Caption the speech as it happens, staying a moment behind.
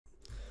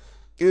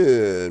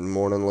Good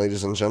morning,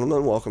 ladies and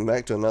gentlemen. Welcome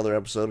back to another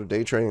episode of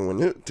Day Trading with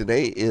Nuke.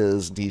 Today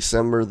is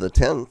December the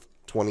 10th,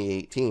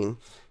 2018,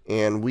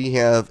 and we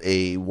have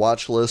a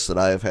watch list that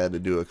I have had to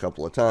do a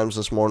couple of times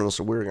this morning,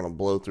 so we're going to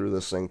blow through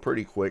this thing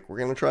pretty quick. We're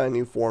going to try a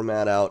new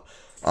format out.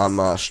 I'm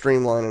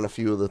streamlining a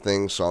few of the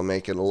things, so I'll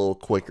make it a little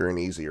quicker and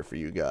easier for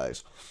you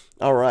guys.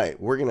 All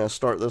right, we're going to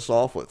start this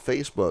off with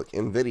Facebook,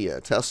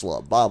 NVDA,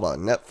 Tesla, BABA,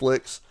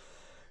 Netflix,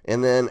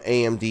 and then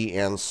AMD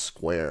and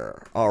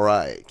Square. All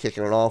right,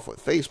 kicking it off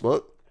with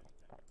Facebook.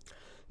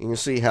 You can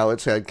see how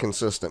it's had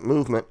consistent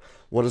movement.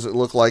 What does it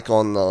look like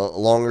on the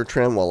longer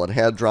trend? Well, it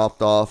had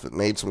dropped off. It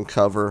made some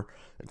cover.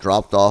 It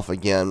dropped off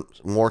again.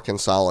 More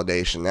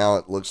consolidation. Now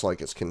it looks like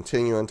it's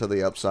continuing to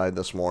the upside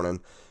this morning.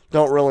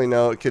 Don't really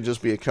know. It could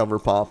just be a cover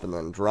pop and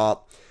then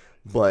drop.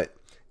 But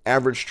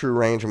average true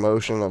range of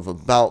motion of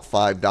about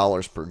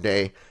 $5 per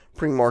day.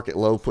 Pre-market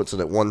low puts it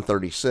at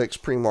 136.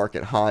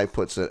 Pre-market high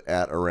puts it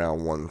at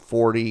around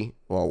 140.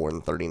 Well,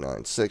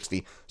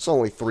 139.60. It's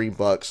only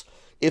 $3.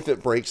 If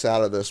it breaks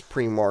out of this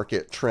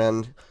pre-market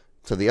trend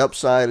to the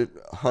upside,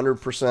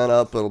 100%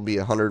 up, it'll be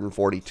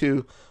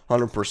 142.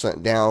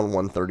 100% down,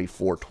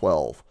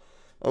 134.12.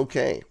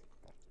 Okay.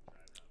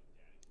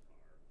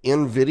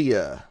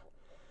 NVIDIA.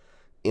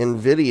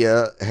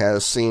 NVIDIA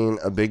has seen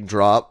a big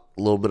drop,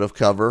 a little bit of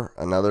cover,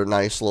 another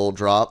nice little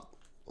drop,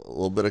 a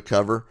little bit of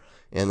cover,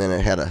 and then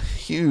it had a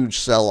huge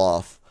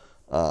sell-off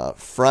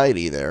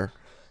Friday there.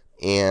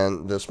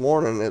 And this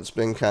morning, it's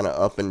been kind of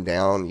up and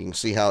down. You can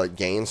see how it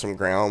gained some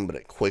ground, but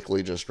it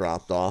quickly just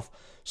dropped off.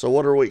 So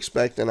what are we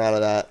expecting out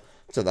of that?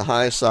 To the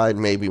high side,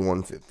 maybe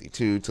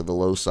 152. To the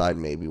low side,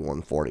 maybe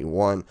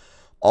 141.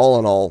 All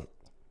in all,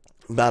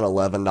 about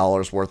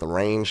 $11 worth of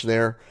range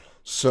there.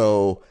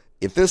 So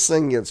if this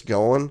thing gets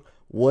going,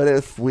 what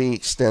if we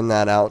extend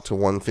that out to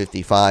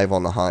 155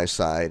 on the high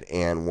side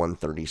and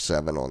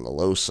 137 on the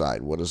low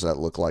side? What does that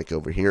look like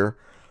over here?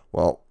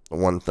 Well,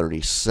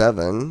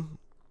 137...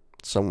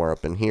 somewhere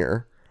up in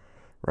here,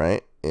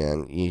 right?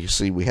 And you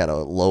see we had a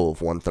low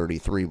of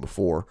 133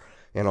 before,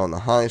 and on the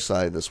high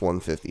side, this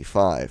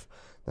 155,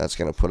 that's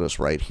going to put us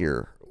right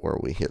here where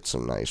we hit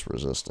some nice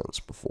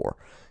resistance before.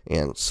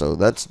 And so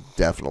that's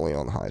definitely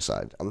on the high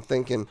side. I'm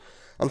thinking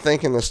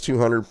this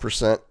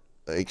 200%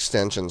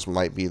 extensions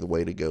might be the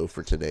way to go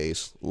for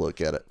today's look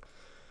at it.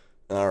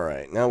 All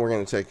right, now we're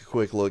going to take a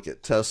quick look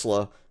at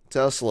Tesla.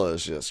 Tesla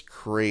is just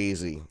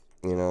crazy.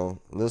 You know,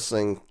 this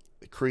thing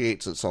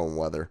creates its own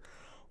weather.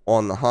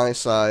 On the high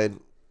side,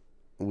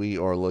 we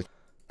are looking...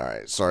 All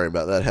right, sorry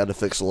about that. Had to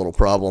fix a little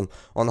problem.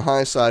 On the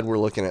high side, we're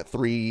looking at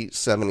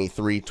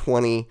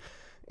 373.20,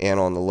 and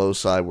on the low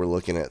side, we're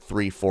looking at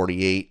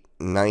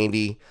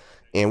 348.90.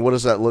 And what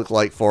does that look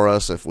like for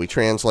us if we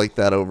translate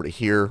that over to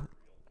here?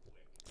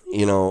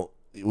 You know,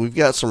 we've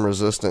got some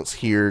resistance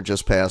here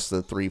just past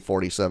the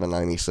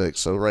 347.96,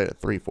 so right at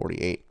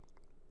 348.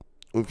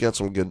 We've got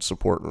some good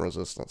support and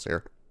resistance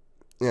here.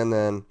 And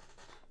then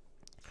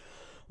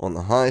on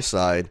the high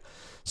side,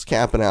 it's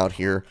capping out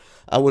here.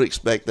 I would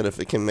expect that if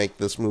it can make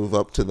this move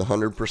up to the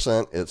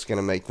 100%, it's going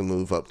to make the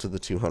move up to the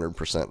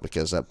 200%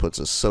 because that puts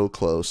us so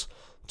close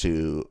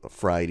to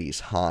Friday's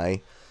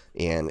high.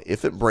 And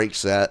if it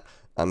breaks that,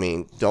 I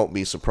mean, don't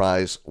be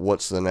surprised.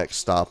 What's the next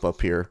stop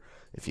up here?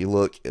 If you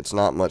look, it's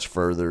not much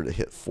further to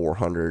hit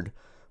 400,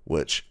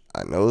 which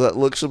I know that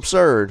looks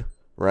absurd,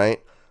 right?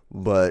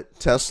 But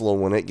Tesla,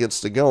 when it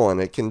gets to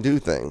going, it can do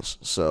things.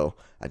 So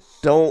I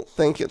don't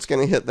think it's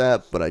going to hit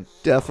that, but I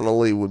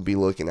definitely would be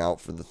looking out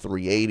for the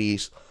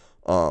 380s.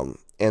 And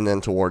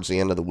then towards the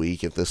end of the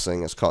week, if this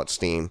thing has caught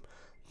steam,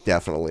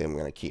 definitely I'm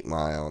going to keep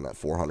my eye on that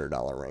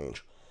 $400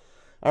 range.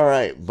 All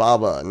right,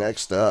 BABA,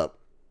 next up.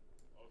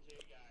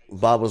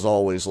 BABA's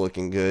always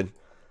looking good.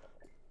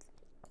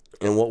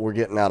 And what we're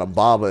getting out of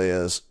BABA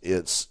is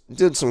it's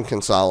did some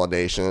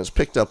consolidation. It's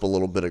picked up a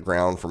little bit of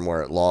ground from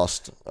where it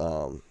lost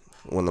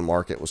when the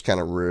market was kind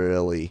of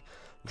really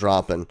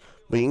dropping.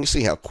 But you can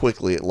see how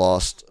quickly it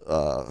lost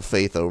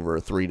faith over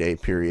a 3-day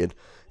period.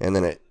 And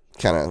then it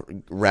kind of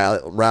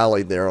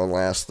rallied there on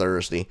last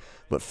Thursday.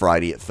 But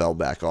Friday it fell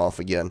back off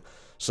again.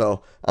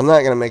 So I'm not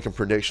going to make a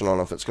prediction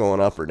on if it's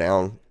going up or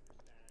down.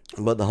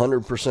 But the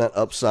 100%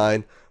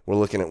 upside, we're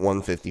looking at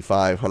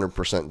 155.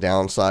 100%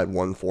 downside,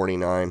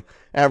 149.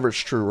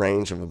 Average true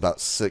range of about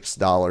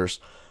 $6.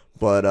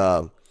 But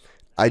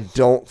I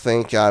don't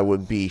think I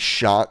would be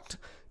shocked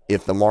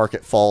if the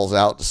market falls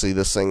out to see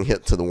this thing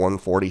hit to the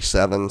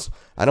 147s.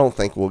 I don't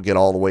think we'll get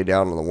all the way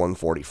down to the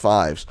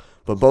 145s,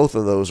 but both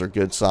of those are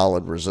good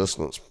solid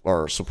resistance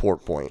or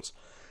support points.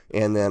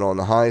 And then on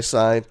the high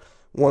side,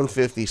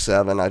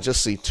 157. I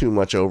just see too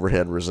much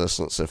overhead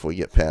resistance if we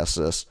get past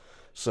this.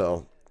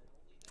 So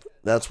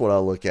that's what I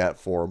look at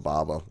for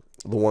BABA,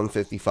 the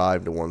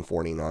 155 to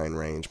 149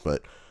 range,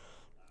 but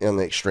on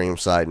the extreme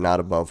side, not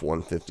above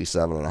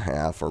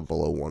 157.5 or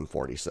below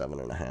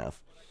 147.5.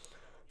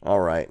 All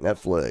right,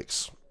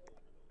 Netflix.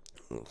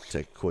 Let's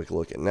take a quick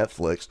look at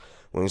Netflix.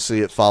 When you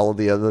see it followed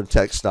the other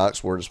tech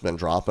stocks where it's been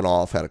dropping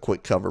off, had a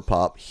quick cover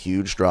pop,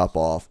 huge drop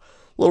off,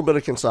 a little bit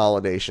of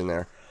consolidation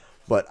there.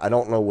 but I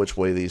don't know which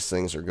way these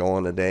things are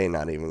going today.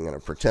 Not even going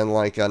to pretend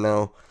like I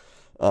know.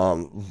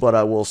 But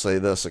I will say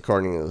this,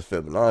 according to the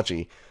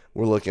Fibonacci,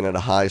 we're looking at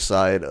a high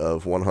side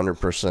of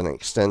 100%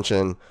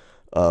 extension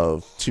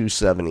of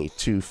 270,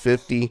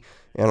 250,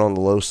 and on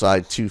the low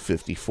side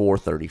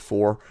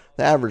 254.34.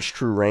 The average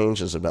true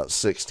range is about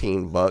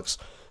 16 bucks.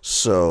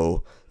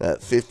 So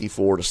that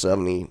 54 to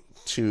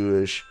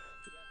 72-ish,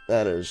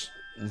 that is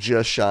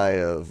just shy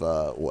of,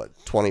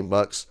 20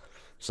 bucks.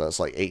 So that's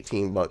like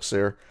 18 bucks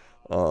there.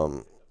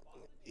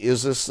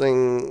 Is this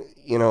thing,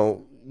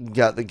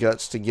 got the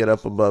guts to get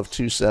up above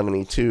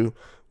 272?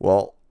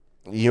 Well,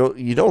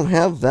 you don't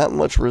have that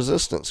much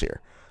resistance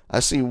here. I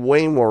see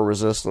way more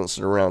resistance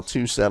at around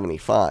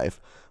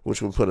 275,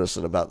 which would put us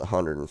at about the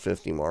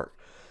 150 mark.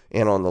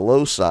 And on the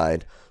low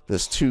side,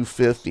 this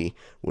 250,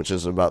 which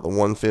is about the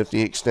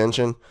 150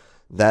 extension,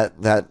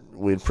 that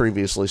we'd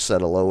previously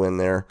set a low in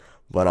there.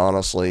 But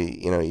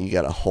honestly, you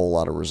got a whole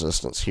lot of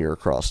resistance here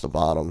across the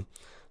bottom.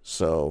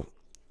 So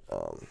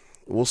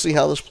we'll see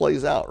how this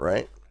plays out,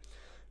 right?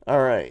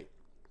 All right.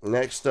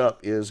 Next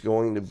up is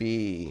going to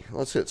be,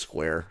 let's hit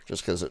Square,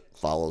 just because it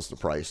follows the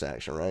price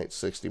action, right?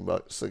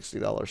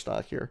 $60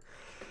 stock here.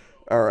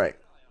 All right.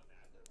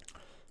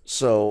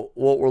 So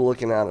what we're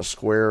looking at is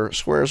Square.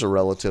 Square is a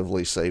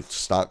relatively safe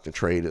stock to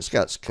trade. It's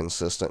got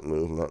consistent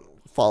movement,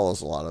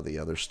 follows a lot of the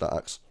other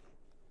stocks.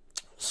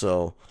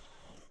 So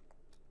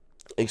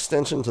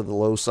extension to the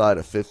low side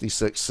of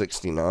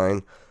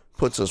 56.69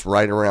 puts us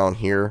right around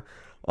here.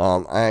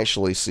 I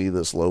actually see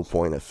this low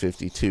point of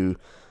 52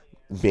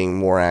 being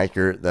more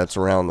accurate. That's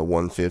around the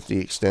 150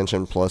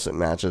 extension, plus it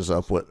matches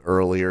up with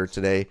earlier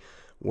today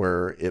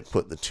where it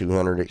put the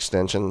 200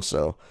 extension.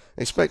 So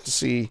expect to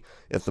see,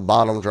 if the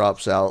bottom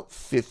drops out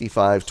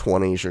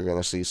 55.20s, you're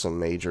going to see some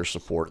major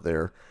support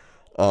there.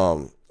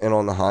 And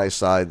on the high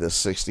side,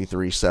 this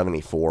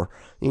 63.74,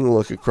 you can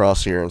look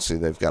across here and see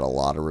they've got a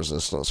lot of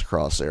resistance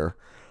across there.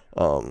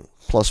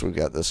 Plus we've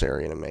got this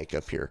area to make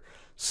up here.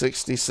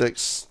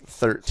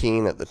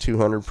 66.13 at the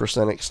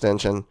 200%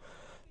 extension.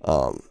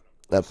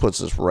 That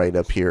puts us right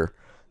up here.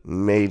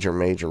 Major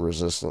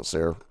resistance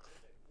there.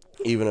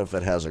 Even if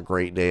it has a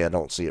great day, I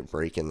don't see it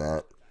breaking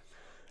that.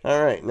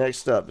 All right,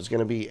 next up is going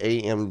to be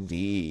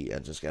AMD. I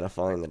just got to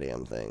find the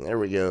damn thing. There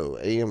we go,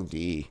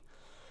 AMD.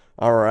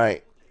 All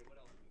right.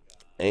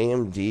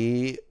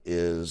 AMD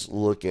is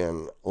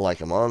looking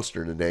like a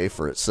monster today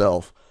for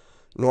itself.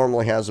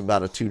 Normally has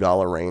about a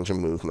 $2 range of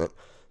movement.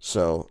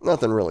 So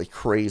nothing really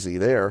crazy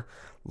there,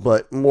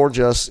 but more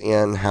just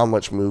in how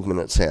much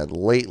movement it's had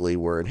lately,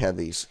 where it had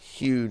these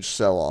huge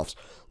sell-offs.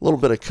 A little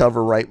bit of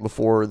cover right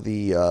before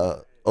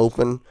the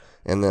open,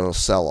 and then a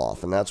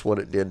sell-off. And that's what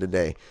it did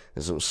today,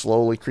 is it was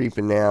slowly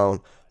creeping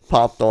down,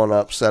 popped on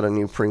up, set a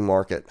new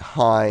pre-market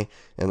high,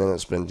 and then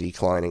it's been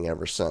declining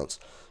ever since.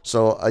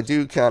 So I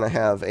do kind of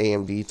have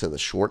AMD to the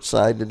short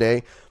side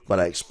today, but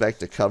I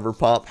expect a cover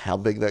pop. How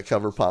big that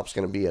cover pop's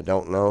going to be, I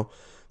don't know.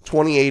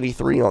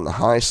 2083 on the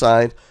high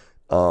side.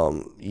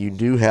 You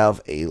do have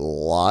a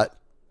lot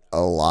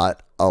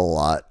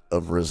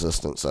of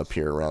resistance up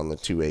here around the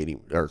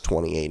 280 or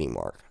 2080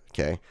 mark.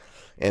 Okay.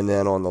 And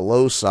then on the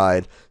low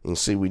side, you can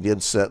see we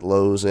did set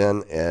lows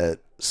in at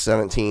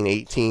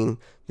 1718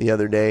 the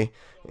other day,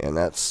 and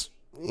that's,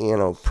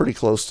 pretty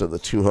close to the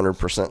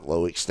 200%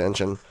 low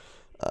extension.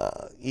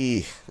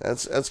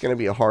 That's going to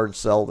be a hard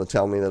sell to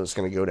tell me that it's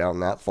going to go down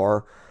that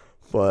far,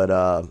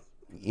 but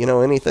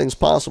anything's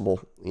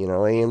possible.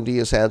 AMD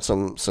has had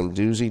some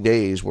doozy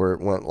days where it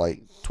went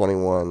like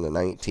 21 to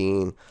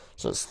 19,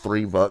 so it's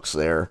 $3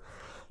 there.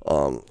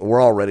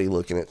 We're already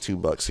looking at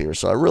 $2 here,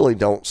 so I really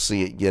don't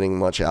see it getting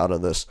much out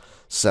of this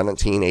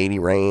 1780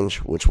 range,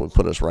 which would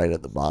put us right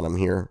at the bottom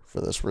here for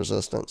this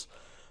resistance.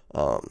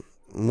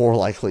 More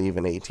likely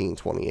even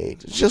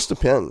 1828. It just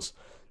depends,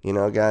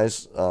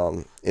 guys.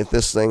 If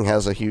this thing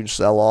has a huge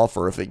sell-off,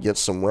 or if it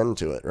gets some wind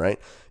to it, right?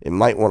 It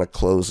might want to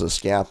close this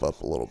gap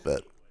up a little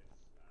bit,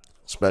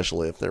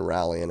 especially if they're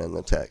rallying in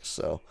the text.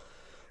 So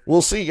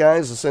we'll see,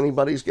 guys. It's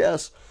anybody's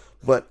guess.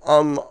 But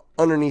I'm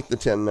underneath the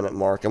 10-minute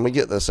mark. I'm going to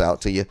get this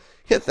out to you.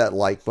 Hit that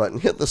like button.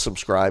 Hit the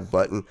subscribe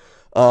button.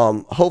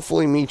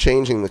 Hopefully me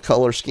changing the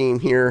color scheme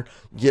here,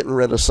 getting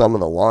rid of some of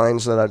the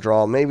lines that I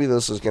draw. Maybe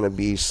this is going to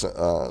be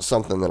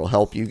something that'll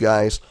help you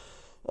guys.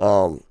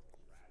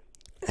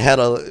 Had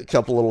a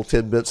couple little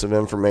tidbits of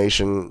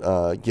information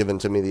given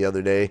to me the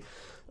other day.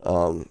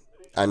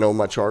 I know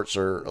my charts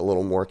are a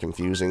little more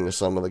confusing to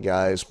some of the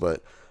guys,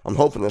 but I'm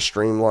hoping to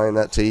streamline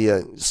that to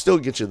you. Still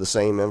get you the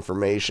same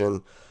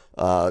information,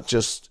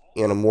 just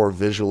in a more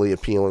visually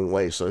appealing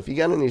way. So if you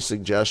got any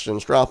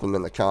suggestions, drop them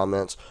in the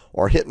comments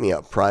or hit me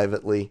up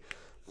privately.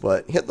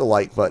 But hit the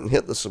like button,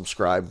 hit the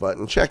subscribe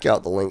button, check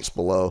out the links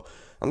below.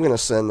 I'm going to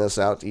send this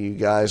out to you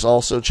guys.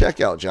 Also, check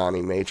out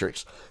Johnny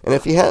Matrix. And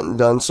if you hadn't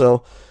done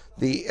so,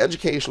 the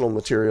educational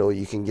material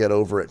you can get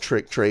over at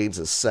TrickTrades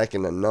is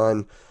second to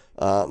none.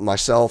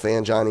 Myself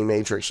and Johnny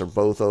Matrix are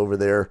both over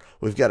there.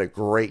 We've got a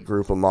great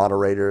group of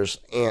moderators: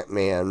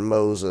 Ant-Man,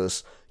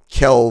 Moses,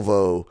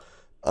 Kelvo,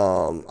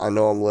 I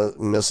know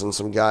I'm missing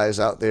some guys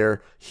out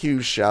there.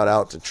 Huge shout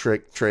out to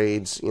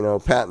TrickTrades. You know,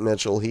 Pat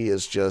Mitchell, he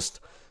is just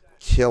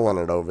killing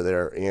it over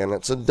there. And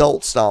it's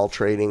adult style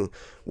trading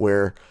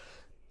where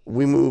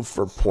we move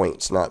for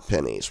points, not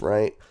pennies,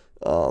 right?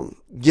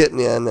 Getting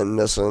in and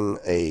missing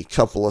a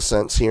couple of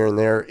cents here and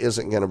there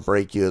isn't going to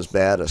break you as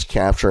bad as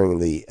capturing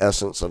the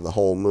essence of the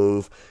whole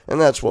move.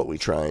 And that's what we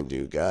try and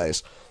do,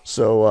 guys.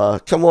 So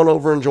come on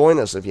over and join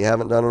us if you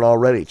haven't done it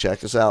already.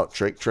 Check us out,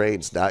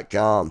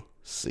 TrickTrades.com.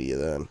 See you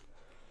then.